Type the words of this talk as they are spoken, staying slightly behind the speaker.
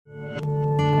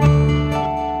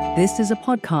This is a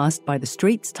podcast by The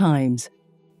Straits Times.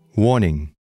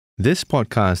 Warning. This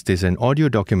podcast is an audio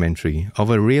documentary of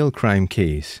a real crime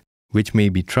case, which may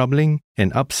be troubling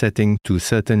and upsetting to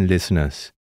certain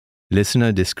listeners.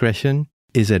 Listener discretion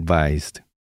is advised.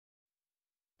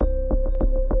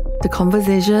 The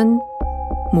conversation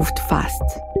moved fast.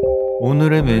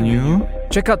 오늘의 메뉴.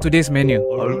 Check out today's menu.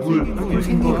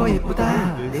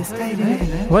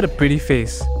 What a pretty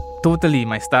face. Totally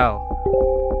my style.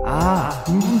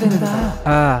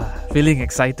 Feeling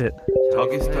excited.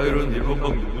 자기 스타일은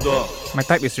 1번방 누구다. My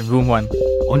type is in room 1.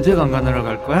 언제 강간하러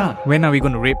갈 거야? When are we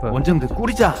going to rape her? 원정대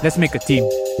꾸리자. Let's make a team.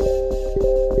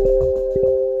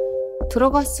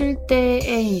 들어갔을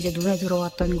때에 이제 눈에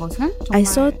들어왔던 것은 I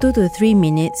saw 2 to 3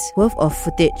 minutes worth of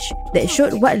footage that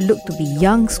showed what looked to be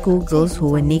young schoolgirls who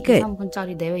were naked.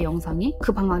 3분짜리 내외 영상이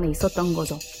그 방 안에 있었던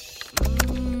거죠.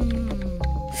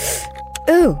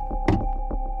 Oh!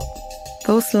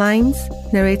 Those lines,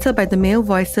 narrated by the male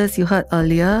voices you heard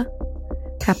earlier,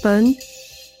 happened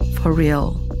for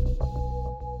real.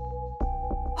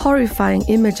 Horrifying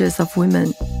images of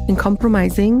women in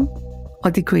compromising or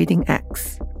degrading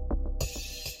acts.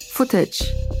 Footage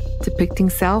depicting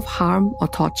self-harm or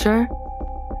torture,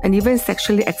 and even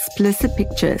sexually explicit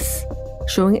pictures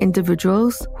showing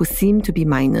individuals who seem to be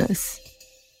minors.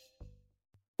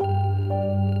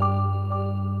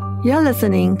 You're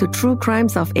listening to True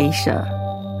Crimes of Asia,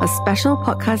 a special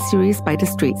podcast series by The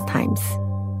Straits Times.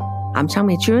 I'm Chang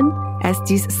Mei-chun,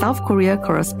 SG's South Korea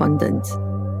correspondent.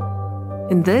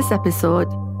 In this episode,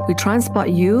 we transport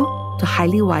you to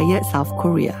highly wired South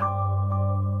Korea.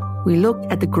 We look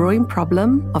at the growing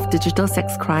problem of digital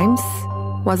sex crimes,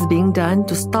 what's being done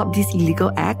to stop these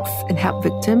illegal acts and help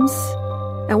victims,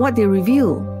 and what they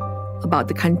reveal about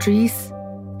the country's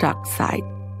dark side.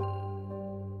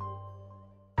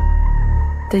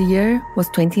 The year was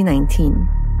 2019.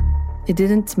 It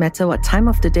didn't matter what time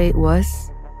of the day it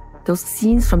was. Those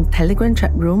scenes from the Telegram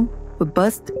chat room would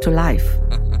burst to life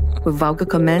with vulgar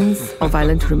comments or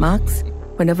violent remarks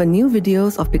whenever new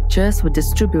videos or pictures were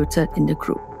distributed in the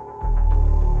group.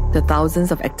 The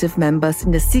thousands of active members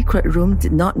in the secret room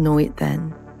did not know it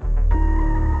then.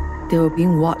 They were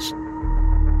being watched,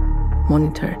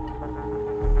 monitored.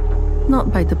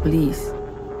 Not by the police,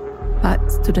 but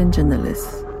student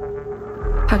journalists.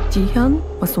 Park Ji-hyun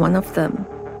was one of them.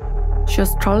 She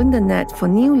was trawling the net for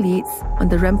new leads on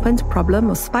the rampant problem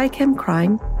of spy cam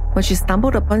crime when she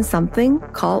stumbled upon something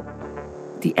called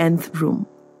the Nth Room.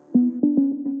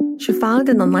 She found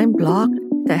an online blog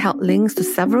that held links to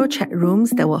several chat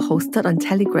rooms that were hosted on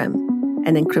Telegram,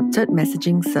 an encrypted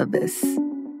messaging service.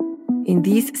 In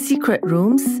these secret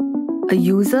rooms, a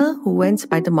user who went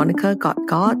by the moniker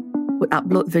God would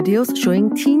upload videos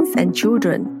showing teens and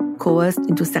children coerced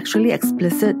into sexually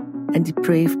explicit and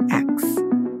depraved acts.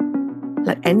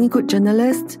 Like any good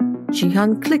journalist,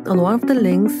 Ji-hyun clicked on one of the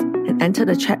links and entered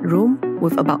a chat room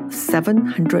with about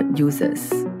 700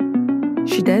 users.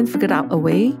 She then figured out a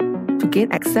way to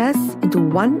gain access into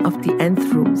one of the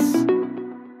Nth rooms.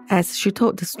 As she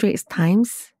told The Straits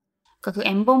Times,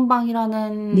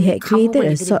 They had created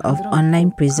a sort of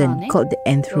online prison called the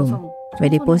Nth Room, where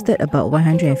they posted about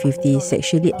 150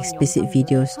 sexually explicit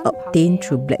videos obtained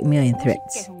through blackmail and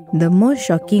threats. The most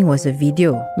shocking was a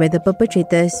video where the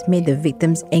perpetrators made the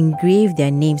victims engrave their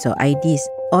names or IDs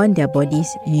on their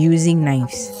bodies using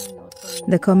knives.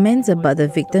 The comments about the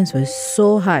victims were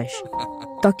so harsh,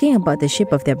 talking about the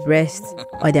shape of their breasts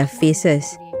or their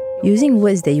faces, using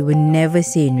words that you would never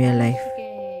say in real life.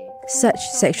 Such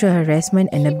sexual harassment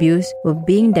and abuse were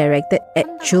being directed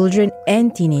at children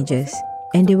and teenagers,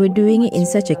 and they were doing it in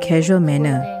such a casual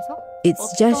manner.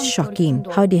 It's just shocking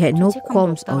how they had no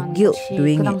qualms or guilt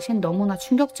doing it. she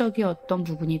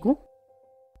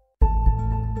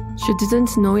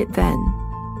didn't know it then,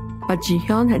 but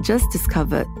Ji-hyun had just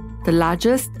discovered the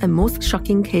largest and most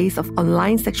shocking case of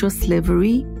online sexual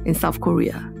slavery in South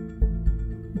Korea.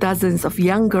 Dozens of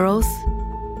young girls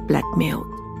blackmailed,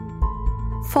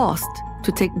 forced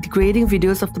to take degrading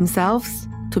videos of themselves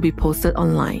to be posted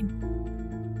online.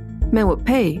 Men would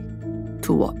pay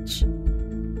to watch.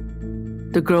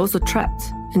 The girls were trapped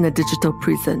in a digital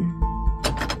prison.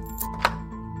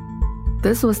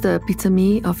 This was the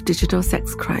epitome of digital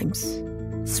sex crimes,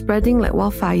 spreading like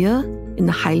wildfire in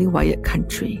a highly wired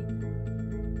country.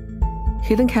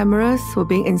 Hidden cameras were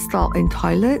being installed in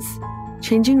toilets,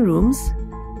 changing rooms,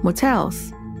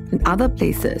 motels, and other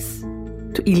places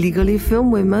to illegally film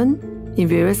women in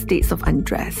various states of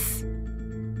undress.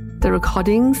 The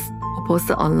recordings were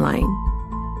posted online.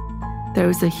 There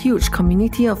is a huge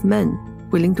community of men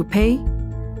willing to pay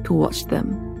to watch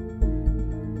them.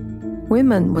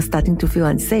 Women were starting to feel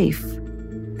unsafe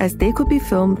as they could be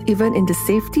filmed even in the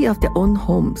safety of their own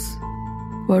homes,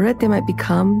 worried they might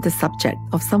become the subject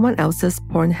of someone else's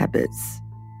porn habits.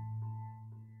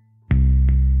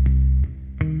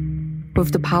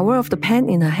 With the power of the pen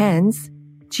in her hands,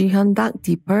 Ji-hyun dug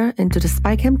deeper into the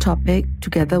spycam topic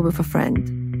together with a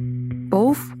friend.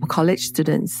 Both were college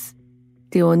students.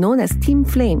 They were known as Team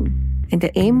Flame, and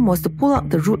their aim was to pull out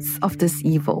the roots of this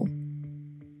evil.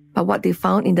 But what they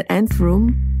found in the nth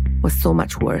room was so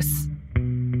much worse.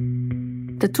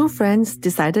 The two friends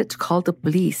decided to call the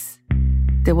police.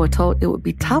 They were told it would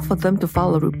be tough for them to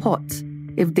file a report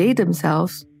if they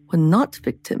themselves were not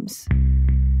victims.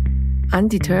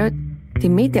 Undeterred, they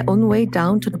made their own way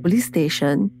down to the police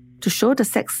station to show the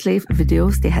sex slave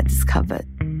videos they had discovered.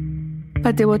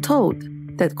 But they were told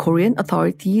that Korean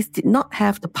authorities did not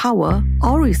have the power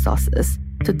or resources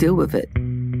to deal with it.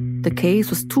 The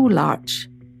case was too large,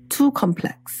 too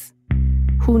complex.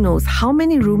 Who knows how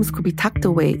many rooms could be tucked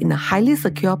away in a highly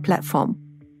secure platform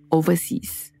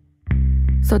overseas.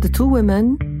 So the two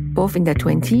women, both in their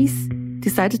 20s,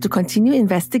 decided to continue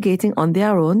investigating on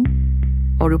their own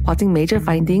or reporting major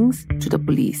findings to the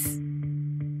police.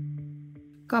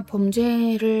 The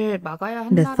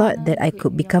thought that I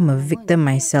could become a victim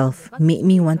myself made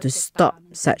me want to stop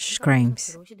such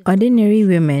crimes. Ordinary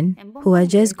women who are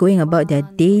just going about their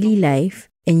daily life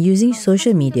and using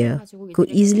social media could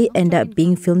easily end up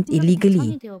being filmed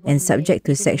illegally and subject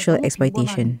to sexual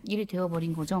exploitation.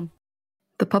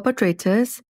 The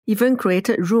perpetrators even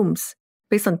created rooms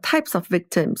based on types of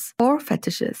victims or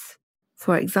fetishes.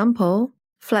 For example,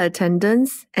 flight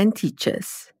attendants and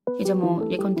teachers. People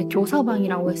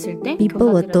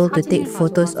were told to take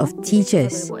photos of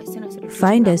teachers,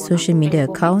 find their social media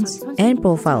accounts and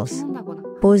profiles,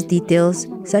 post details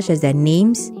such as their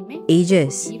names,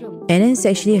 ages, and then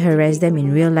sexually harass them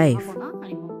in real life.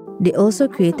 They also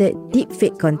created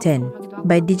deepfake content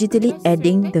by digitally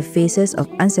adding the faces of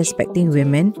unsuspecting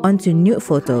women onto nude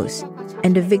photos,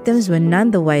 and the victims were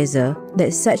none the wiser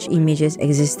that such images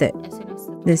existed.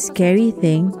 The scary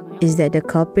thing is that the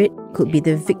culprit could be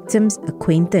the victim's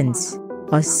acquaintance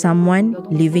or someone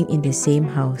living in the same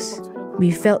house.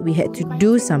 We felt we had to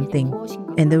do something,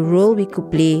 and the role we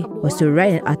could play was to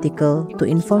write an article to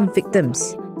inform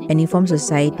victims and inform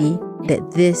society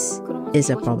that this is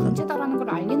a problem.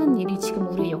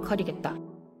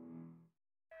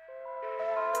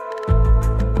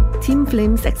 Team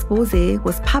Flame's expose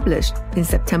was published in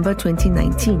September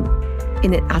 2019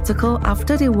 in an article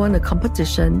after they won a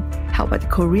competition held by the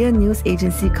Korean News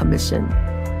Agency Commission.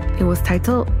 It was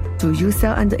titled, "Do You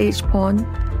Sell Underage Porn?"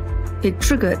 It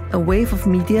triggered a wave of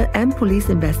media and police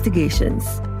investigations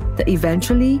that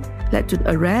eventually led to the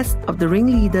arrest of the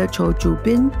ringleader Cho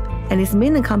Joo-bin and his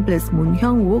main accomplice Moon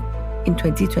Hyung-wook in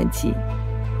 2020.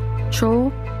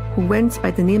 Cho, who went by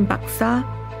the name Baksa,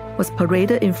 was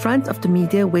paraded in front of the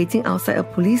media waiting outside a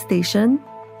police station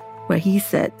where he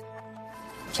said,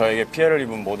 저에게 피해를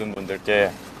입은 모든 분들께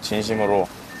진심으로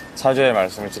사죄의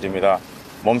말씀을 드립니다.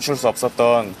 멈출 수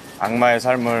없었던 악마의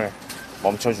삶을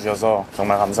멈춰주셔서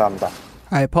정말 감사합니다.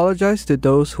 I apologize to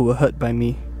those who were hurt by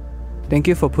me. Thank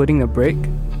you for putting a brake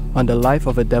on the life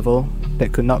of a devil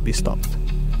that could not be stopped.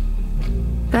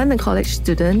 Then a college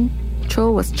student,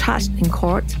 Cho was charged in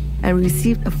court and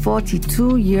received a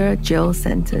 42-year jail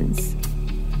sentence.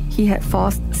 He had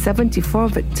forced 74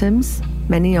 victims,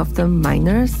 many of them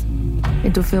minors,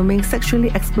 into filming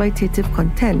sexually exploitative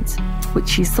content,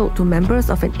 which he sold to members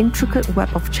of an intricate web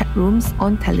of chat rooms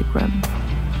on Telegram.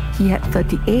 He had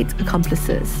 38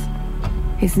 accomplices.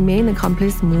 His main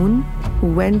accomplice, Moon,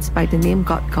 who went by the name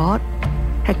God,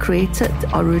 had created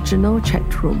the original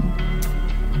chat room.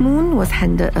 Moon was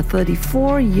handed a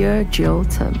 34-year jail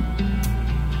term.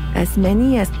 As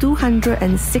many as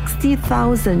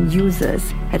 260,000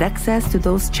 users had access to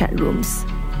those chat rooms,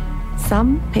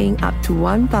 some paying up to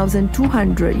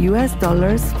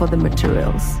 $1,200 for the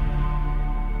materials.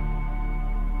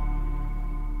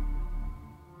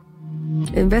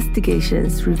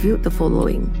 Investigations revealed the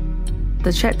following.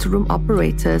 The chat room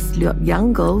operators lured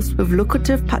young girls with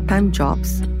lucrative part-time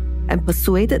jobs and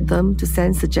persuaded them to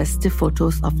send suggestive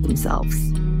photos of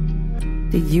themselves.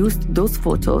 They used those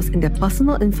photos in their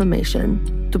personal information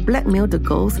to blackmail the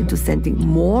girls into sending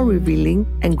more revealing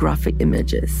and graphic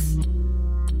images.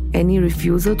 Any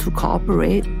refusal to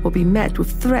cooperate will be met with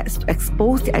threats to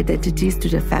expose their identities to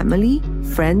their family,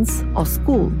 friends, or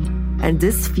school, and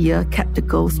this fear kept the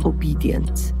girls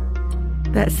obedient.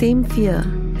 That same fear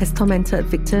has tormented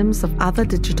victims of other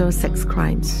digital sex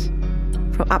crimes,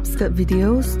 from upskirt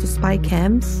videos to spy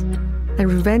cams and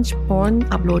revenge porn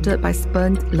uploaded by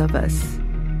spurned lovers.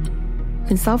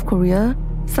 In South Korea,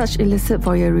 Such illicit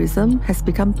voyeurism has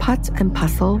become part and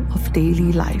parcel of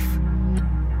daily life.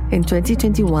 In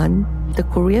 2021, the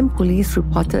Korean police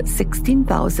reported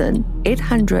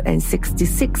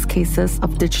 16,866 cases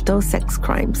of digital sex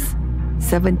crimes,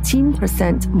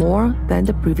 17% more than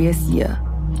the previous year.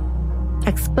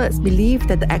 Experts believe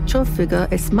that the actual figure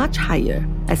is much higher,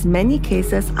 as many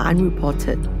cases are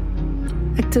unreported.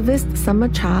 Activist Summer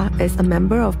Cha is a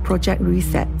member of Project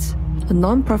Reset, a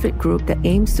non-profit group that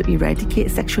aims to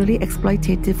eradicate sexually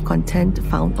exploitative content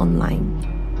found online.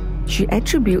 She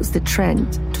attributes the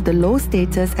trend to the low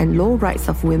status and low rights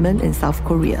of women in South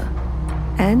Korea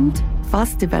and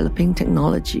fast-developing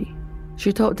technology.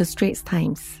 She told the Straits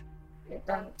Times.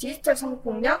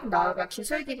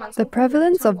 The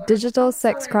prevalence of digital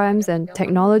sex crimes and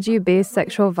technology-based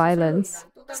sexual violence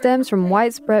stems from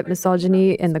widespread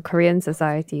misogyny in the Korean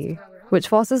society, which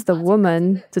forces the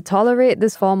woman to tolerate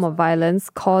this form of violence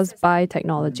caused by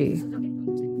technology.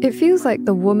 It feels like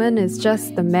the woman is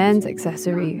just the man's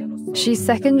accessory. She's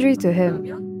secondary to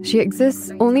him. She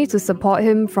exists only to support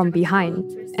him from behind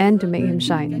and to make him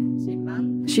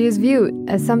shine. She is viewed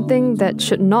as something that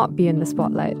should not be in the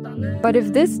spotlight. But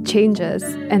if this changes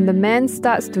and the man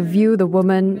starts to view the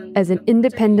woman as an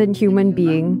independent human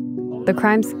being, the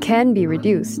crimes can be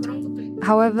reduced.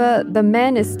 However, the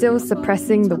man is still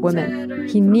suppressing the woman.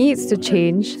 He needs to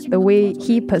change the way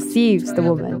he perceives the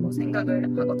woman.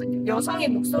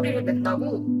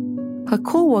 Her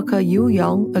co-worker Yu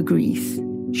Young agrees.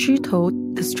 She told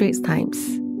the Straits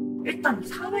Times.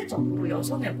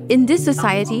 In this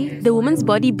society, the woman's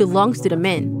body belongs to the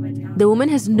man. The woman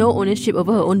has no ownership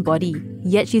over her own body,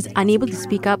 yet she is unable to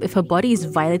speak up if her body is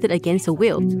violated against her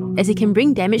will, as it can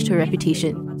bring damage to her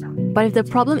reputation. But if the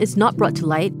problem is not brought to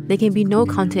light, there can be no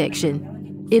counteraction.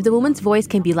 If the woman's voice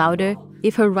can be louder,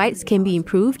 if her rights can be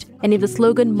improved, and if the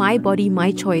slogan "My Body,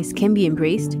 My Choice" can be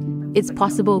embraced, it's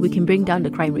possible we can bring down the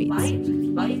crime rates.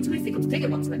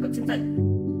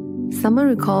 Summer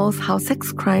recalls how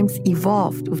sex crimes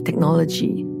evolved with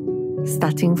technology,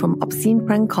 starting from obscene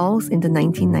prank calls in the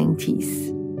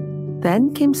 1990s.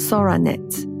 Then came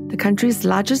SoraNet, the country's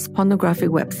largest pornographic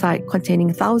website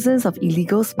containing thousands of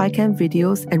illegal spycam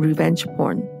videos and revenge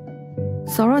porn.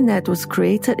 SoraNet was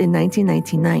created in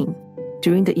 1999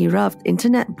 during the era of the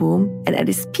internet boom and at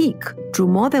its peak drew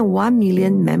more than 1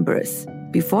 million members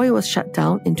before it was shut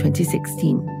down in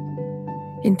 2016.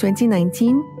 In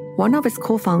 2019, one of its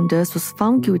co-founders was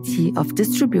found guilty of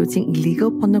distributing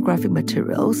illegal pornographic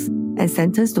materials and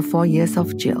sentenced to 4 years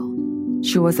of jail.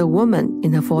 She was a woman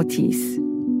in her 40s.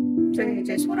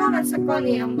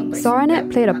 SoraNet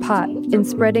played a part in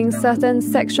spreading certain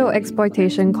sexual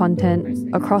exploitation content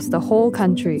across the whole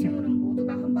country.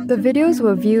 The videos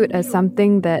were viewed as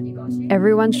something that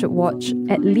everyone should watch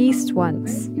at least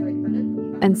once.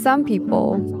 And some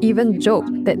people even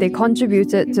joked that they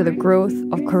contributed to the growth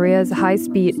of Korea's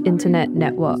high-speed internet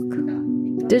network.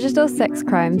 Digital sex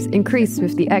crimes increased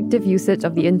with the active usage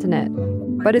of the internet,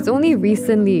 but it's only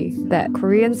recently that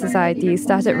Korean society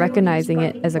started recognizing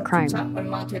it as a crime.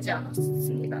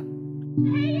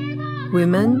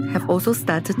 Women have also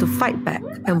started to fight back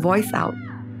and voice out,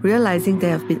 realizing they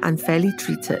have been unfairly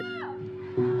treated.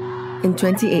 In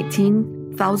 2018,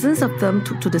 thousands of them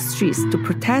took to the streets to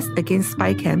protest against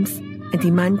spy camps and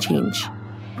demand change,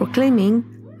 proclaiming,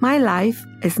 "My life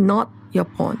is not your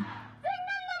porn."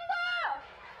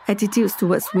 Attitudes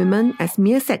towards women as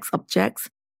mere sex objects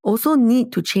also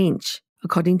need to change,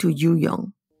 according to Yu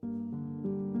Young.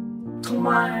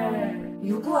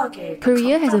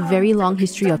 Korea has a very long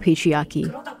history of patriarchy.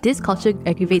 This culture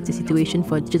aggravates the situation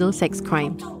for digital sex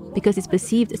crime because it's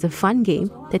perceived as a fun game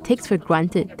that takes for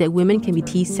granted that women can be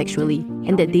teased sexually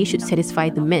and that they should satisfy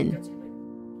the men.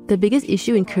 The biggest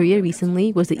issue in Korea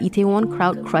recently was the Itaewon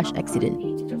crowd crush accident.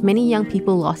 Many young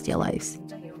people lost their lives.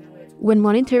 When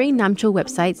monitoring Namcho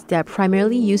websites that are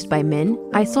primarily used by men,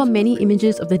 I saw many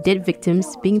images of the dead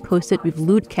victims being posted with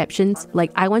lewd captions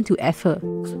like "I want to F her."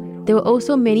 There were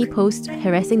also many posts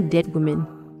harassing dead women.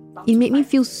 It made me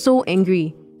feel so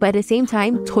angry, but at the same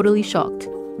time, totally shocked.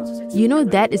 You know,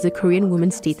 that is the Korean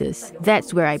woman's status.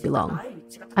 That's where I belong.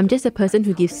 I'm just a person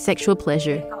who gives sexual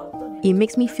pleasure. It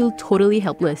makes me feel totally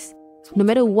helpless. No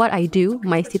matter what I do,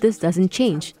 my status doesn't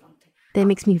change. That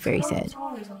makes me very sad.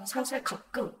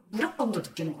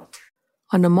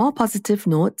 On a more positive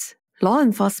note, law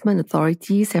enforcement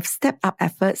authorities have stepped up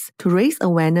efforts to raise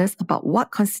awareness about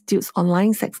what constitutes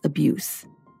online sex abuse.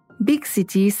 Big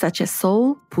cities such as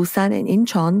Seoul, Busan, and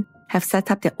Incheon have set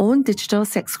up their own digital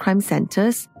sex crime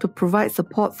centers to provide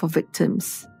support for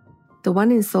victims. The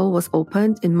one in Seoul was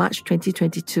opened in March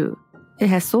 2022. It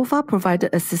has so far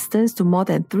provided assistance to more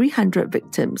than 300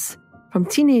 victims, from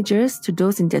teenagers to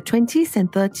those in their 20s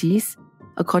and 30s,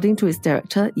 according to its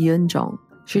director, Ian Jong.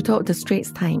 She told The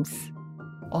Straits Times.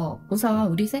 So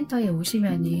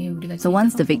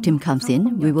once the victim comes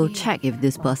in, we will check if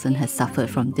this person has suffered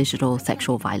from digital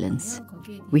sexual violence.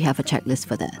 We have a checklist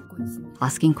for that.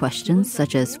 Asking questions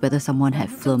such as whether someone had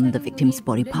filmed the victim's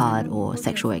body part or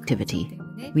sexual activity.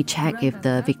 We check if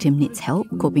the victim needs help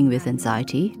coping with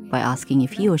anxiety by asking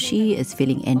if he or she is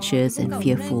feeling anxious and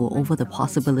fearful over the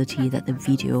possibility that the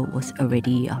video was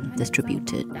already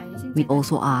distributed. We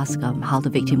also ask how the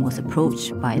victim was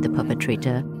approached by the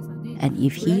perpetrator and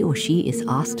if he or she is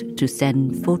asked to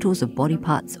send photos of body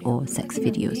parts or sex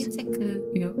videos.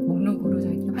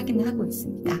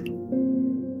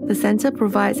 The centre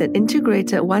provides an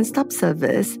integrated one-stop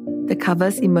service that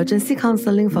covers emergency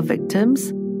counselling for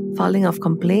victims, filing of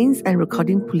complaints and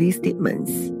recording police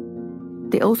statements.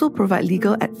 They also provide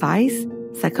legal advice,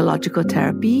 psychological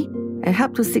therapy, and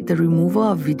help to seek the removal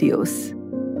of videos.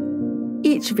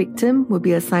 Each victim will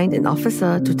be assigned an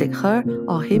officer to take her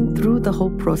or him through the whole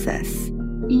process.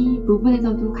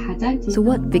 So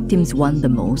what victims want the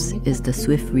most is the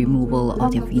swift removal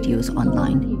of their videos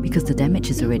online because the damage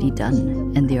is already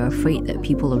done and they are afraid that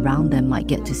people around them might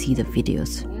get to see the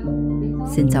videos.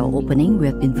 Since our opening, we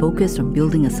have been focused on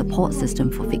building a support system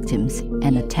for victims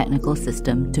and a technical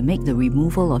system to make the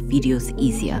removal of videos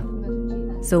easier.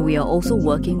 So we are also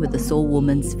working with the Seoul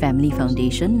Women's Family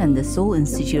Foundation and the Seoul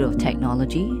Institute of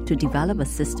Technology to develop a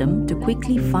system to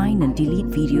quickly find and delete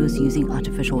videos using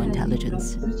artificial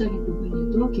intelligence.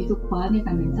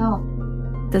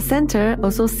 The centre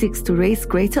also seeks to raise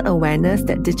greater awareness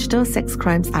that digital sex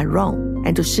crimes are wrong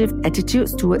and to shift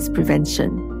attitudes towards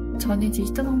prevention.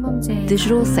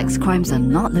 Digital sex crimes are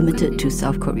not limited to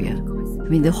South Korea.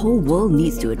 The whole world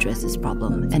needs to address this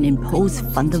problem and impose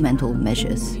fundamental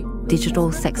measures.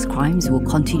 Digital sex crimes will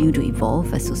continue to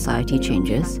evolve as society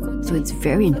changes, so it's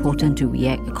very important to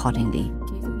react accordingly.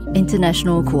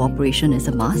 International cooperation is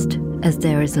a must, as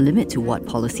there is a limit to what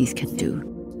policies can do.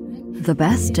 The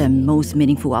best and most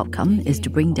meaningful outcome is to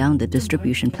bring down the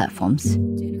distribution platforms.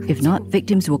 If not,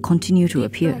 victims will continue to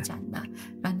appear.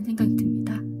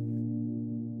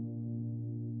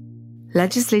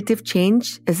 Legislative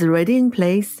change is already in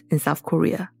place in South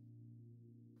Korea.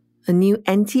 A new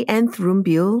anti-nth room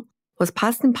bill was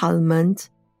passed in Parliament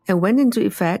and went into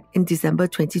effect in December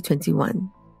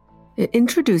 2021. It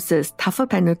introduces tougher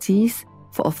penalties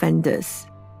for offenders,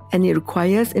 and it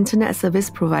requires internet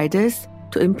service providers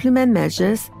to implement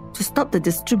measures to stop the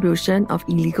distribution of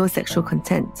illegal sexual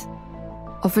content.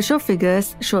 Official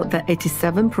figures showed that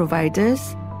 87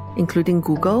 providers, including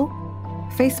Google,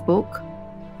 Facebook,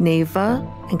 Naver,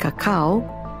 and Kakao,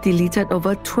 deleted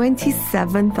over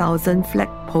 27,000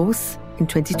 flagged posts in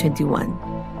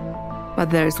 2021. But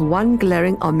there is one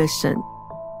glaring omission: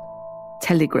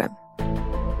 Telegram.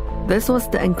 This was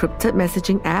the encrypted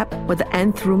messaging app where the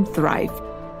nth room thrived.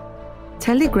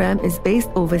 Telegram is based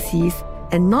overseas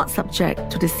and not subject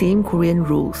to the same Korean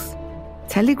rules.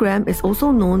 Telegram is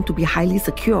also known to be highly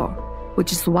secure,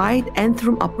 which is why the nth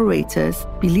room operators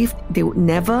believed they would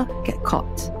never get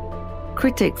caught.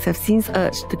 Critics have since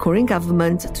urged the Korean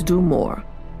government to do more,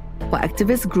 while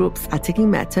activist groups are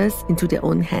taking matters into their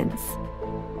own hands.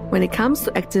 When it comes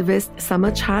to activist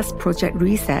Summer Cha's Project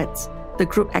Reset, the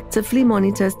group actively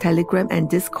monitors Telegram and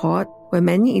Discord, where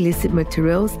many illicit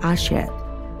materials are shared.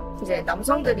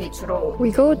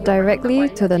 We go directly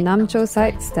to the Namcho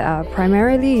sites that are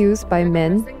primarily used by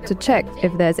men to check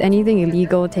if there's anything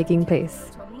illegal taking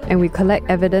place, and we collect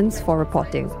evidence for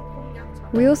reporting.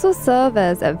 We also serve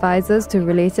as advisors to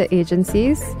related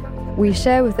agencies. We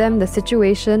share with them the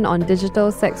situation on digital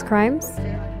sex crimes.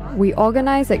 We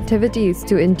organize activities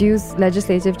to induce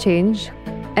legislative change,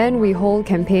 and we hold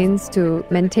campaigns to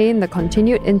maintain the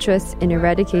continued interest in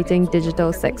eradicating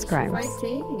digital sex crimes.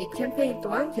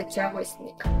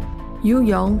 Yu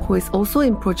Yong, who is also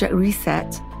in Project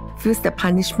Reset, feels that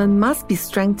punishment must be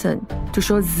strengthened to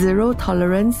show zero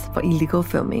tolerance for illegal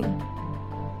filming.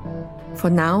 For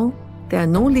now, there are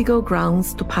no legal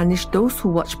grounds to punish those who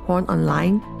watch porn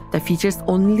online that features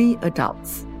only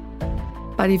adults.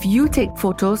 But if you take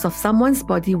photos of someone's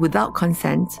body without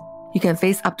consent, you can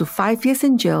face up to 5 years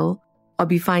in jail or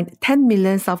be fined 10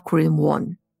 million South Korean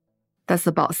won. That's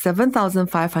about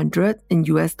 7,500 in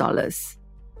US dollars.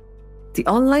 The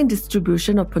online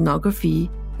distribution of pornography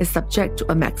is subject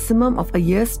to a maximum of a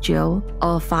year's jail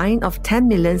or a fine of 10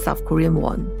 million South Korean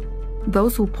won.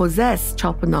 Those who possess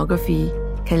child pornography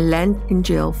can land in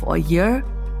jail for a year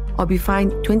or be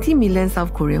fined 20 million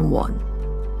South Korean won,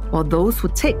 while those who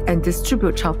take and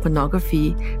distribute child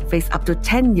pornography face up to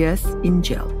 10 years in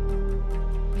jail.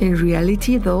 In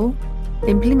reality, though,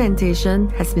 implementation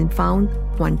has been found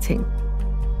wanting.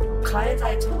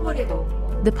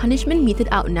 The punishment meted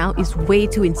out now is way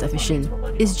too insufficient.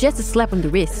 It's just a slap on the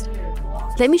wrist.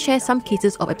 Let me share some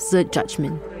cases of absurd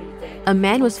judgment. A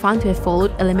man was found to have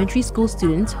followed elementary school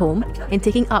students home and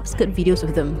taking upskirt videos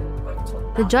of them.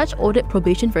 The judge ordered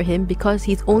probation for him because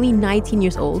he's only 19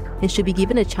 years old and should be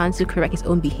given a chance to correct his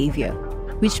own behavior,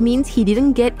 which means he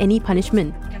didn't get any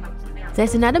punishment.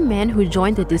 There's another man who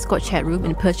joined the Discord chat room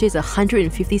and purchased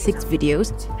 156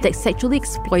 videos that sexually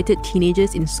exploited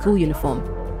teenagers in school uniform.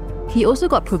 He also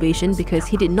got probation because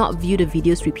he did not view the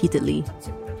videos repeatedly.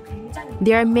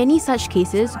 There are many such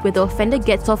cases where the offender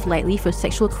gets off lightly for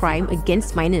sexual crime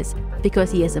against minors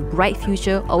because he has a bright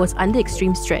future or was under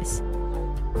extreme stress.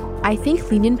 I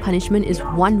think lenient punishment is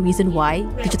one reason why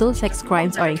digital sex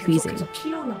crimes are increasing.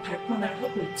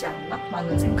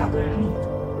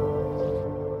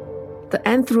 The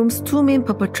Nth Room's two main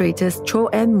perpetrators, Cho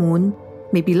and Moon,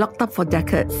 may be locked up for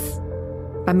decades,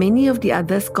 but many of the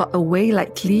others got away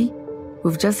lightly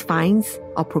with just fines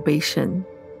or probation.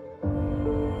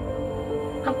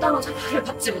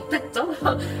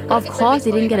 Of course,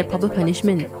 they didn't get a proper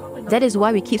punishment. That is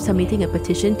why we keep submitting a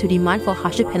petition to demand for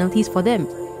harsher penalties for them.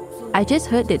 I just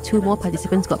heard that 2 more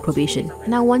participants got probation,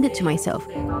 and I wondered to myself,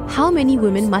 how many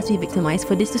women must be victimized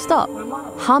for this to stop?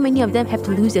 How many of them have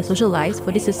to lose their social lives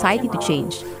for this society to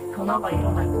change?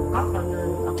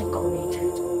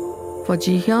 For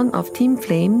Ji-hyun of Team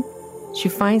Flame, she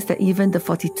finds that even the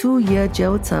 42-year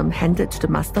jail term handed to the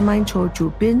mastermind Cho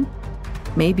Joo-bin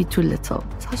may be too little.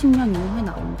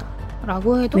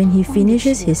 When he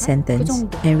finishes his sentence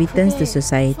and returns to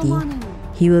society,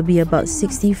 he will be about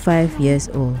 65 years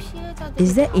old.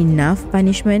 Is that enough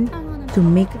punishment to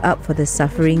make up for the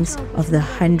sufferings of the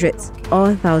hundreds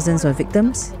or thousands of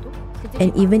victims?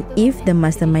 And even if the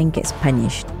mastermind gets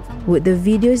punished, would the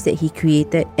videos that he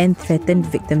created and threatened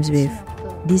victims with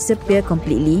disappear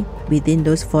completely within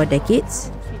those 4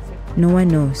 decades? No one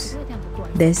knows.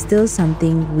 There's still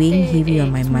something weighing heavy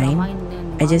on my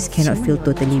mind. I just cannot feel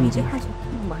totally relieved.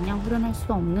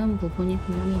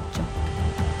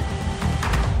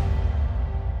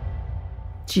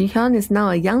 Ji-hyun is now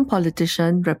a young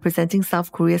politician representing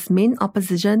South Korea's main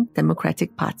opposition,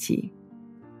 Democratic Party.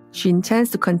 She intends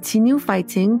to continue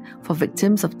fighting for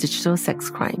victims of digital sex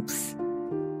crimes.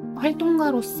 I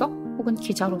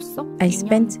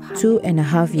spent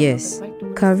 2.5 years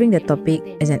covering the topic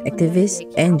as an activist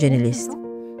and journalist.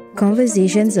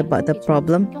 Conversations about the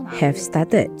problem have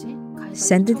started.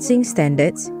 Sentencing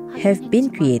standards have been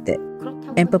created,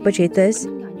 and perpetrators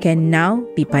can now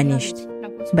be punished.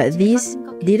 But these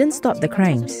didn't stop the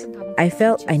crimes. I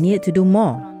felt I needed to do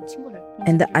more.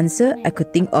 And the answer I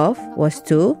could think of was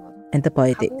to enter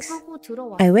politics.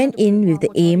 I went in with the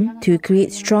aim to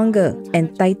create stronger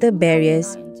and tighter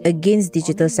barriers against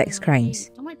digital sex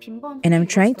crimes. And I'm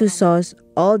trying to source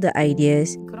all the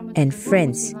ideas and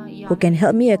friends who can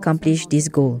help me accomplish this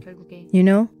goal. You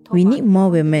know, we need more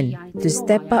women to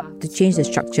step up to change the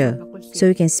structure so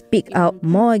we can speak out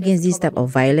more against this type of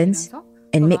violence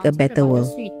and make a better world.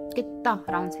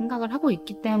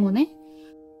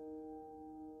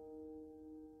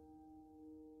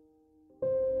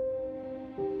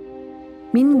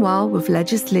 Meanwhile, with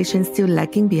legislation still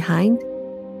lagging behind,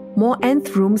 more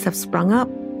Nth Rooms have sprung up,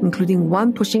 including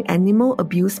one pushing animal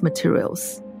abuse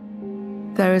materials.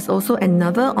 There is also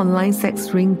another online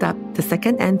sex ring dubbed the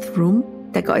Second Nth Room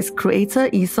that got its creator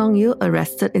Lee Song-il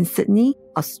arrested in Sydney,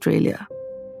 Australia.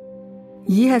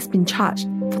 Yi has been charged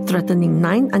for threatening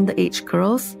 9 underage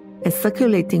girls and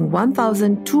circulating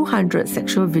 1,200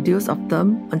 sexual videos of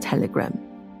them on Telegram.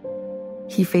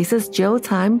 He faces jail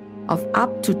time of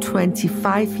up to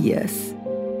 25 years.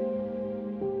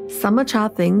 Summer Cha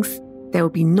thinks there will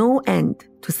be no end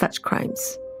to such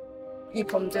crimes.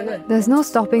 There's no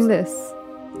stopping this.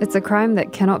 It's a crime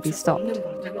that cannot be stopped.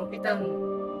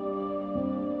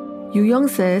 Yu Young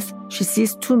says she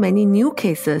sees too many new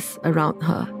cases around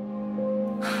her.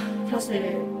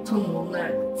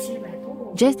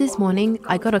 Just this morning,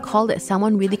 I got a call that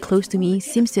someone really close to me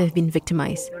seems to have been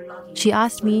victimized. She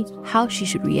asked me how she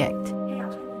should react.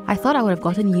 I thought I would have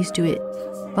gotten used to it,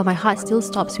 but my heart still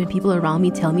stops when people around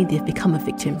me tell me they've become a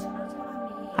victim.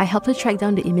 I helped her track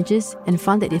down the images and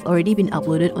found that they've already been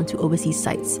uploaded onto overseas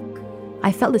sites.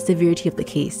 I felt the severity of the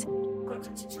case.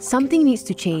 Something needs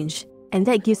to change, and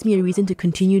that gives me a reason to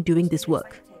continue doing this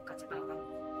work.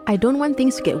 I don't want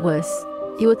things to get worse.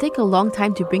 It will take a long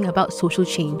time to bring about social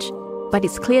change, but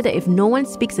it's clear that if no one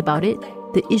speaks about it,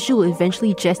 the issue will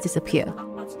eventually just disappear.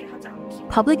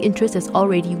 Public interest has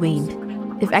already waned.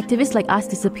 If activists like us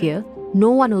disappear,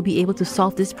 no one will be able to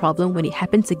solve this problem when it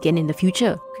happens again in the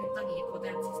future.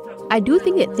 I do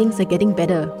think that things are getting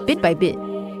better, bit by bit.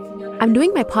 I'm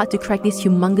doing my part to crack this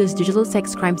humongous digital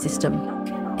sex crime system.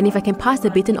 And if I can pass the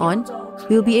baton on,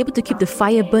 we'll be able to keep the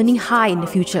fire burning high in the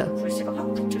future.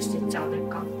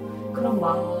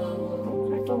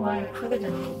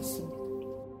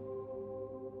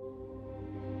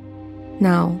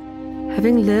 Now,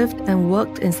 having lived and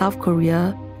worked in South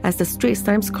Korea as the Straits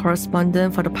Times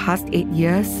correspondent for the past 8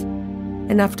 years,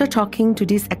 and after talking to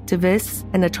these activists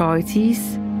and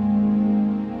authorities,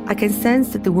 I can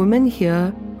sense that the women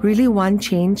here really want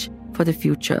change for the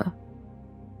future.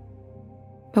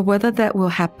 But whether that will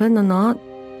happen or not,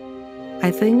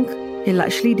 I think it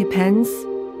largely depends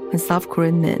on South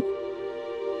Korean men.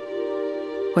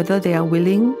 Whether they are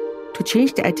willing to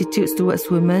change their attitudes towards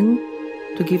women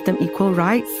to give them equal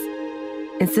rights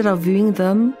instead of viewing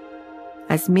them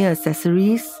as mere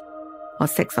accessories or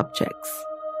sex objects.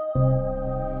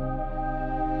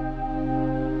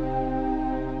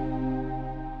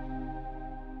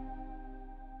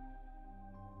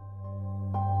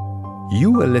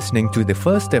 You were listening to the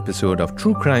first episode of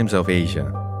True Crimes of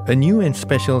Asia, a new and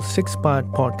special 6-part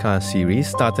podcast series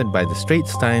started by the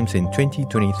Straits Times in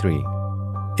 2023.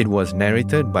 It was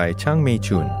narrated by Chang Mei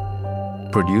Chun,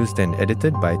 produced and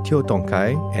edited by Teo Tong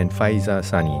Kai and Faiza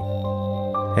Sani.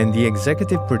 And the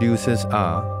executive producers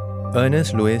are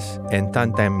Ernest Lewis and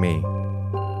Tan Tam Mei.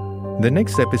 The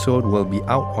next episode will be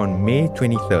out on May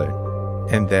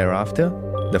 23rd, and thereafter,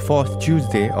 the 4th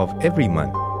Tuesday of every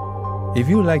month. If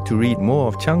you'd like to read more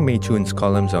of Chang Mei Chun's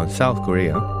columns on South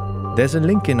Korea, there's a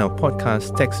link in our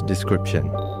podcast text description.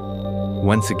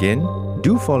 Once again,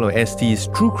 do follow ST's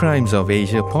True Crimes of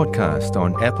Asia podcast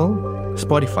on Apple,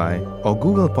 Spotify, or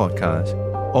Google Podcasts,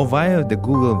 or via the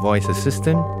Google Voice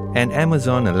Assistant and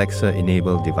Amazon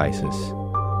Alexa-enabled devices.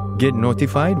 Get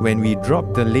notified when we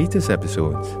drop the latest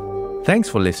episodes. Thanks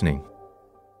for listening.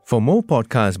 For more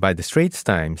podcasts by The Straits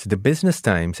Times, The Business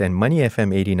Times, and Money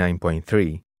FM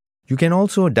 89.3, you can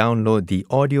also download the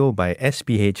Audio by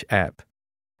SPH app.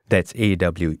 That's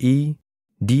AWEDIO.